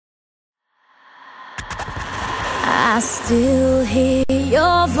I still hear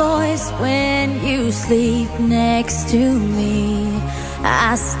your voice when you sleep next to me.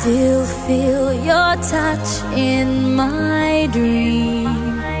 I still feel your touch in my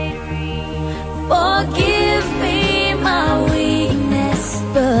dream. Forgive me my weakness,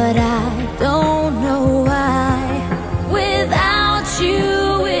 but I don't know why. Without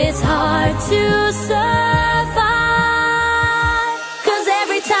you, it's hard to survive. 'Cause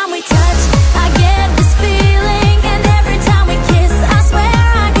every time we touch, I get this feeling, and every time we kiss, I swear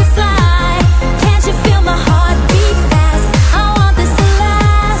I could fly. Can't you feel my heart beat fast? I want this to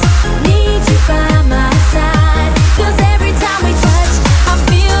last. Need you by my side. 'Cause every time we touch, I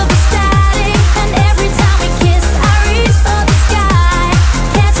feel the static, and every time we kiss, I reach for the sky.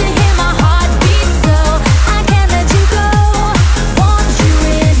 Can't you hear my heart beat? So I can't let you go. Want you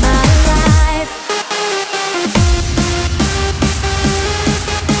in my life.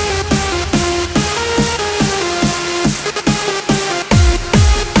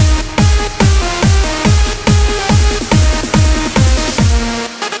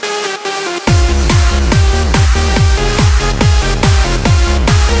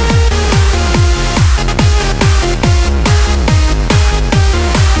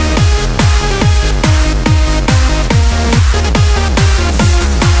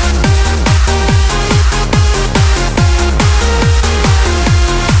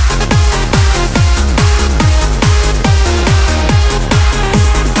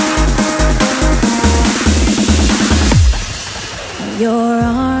 Your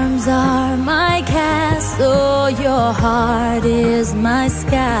arms are my castle, your heart is my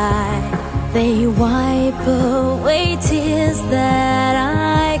sky. They wipe away tears that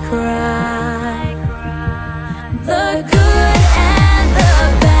I cry. The good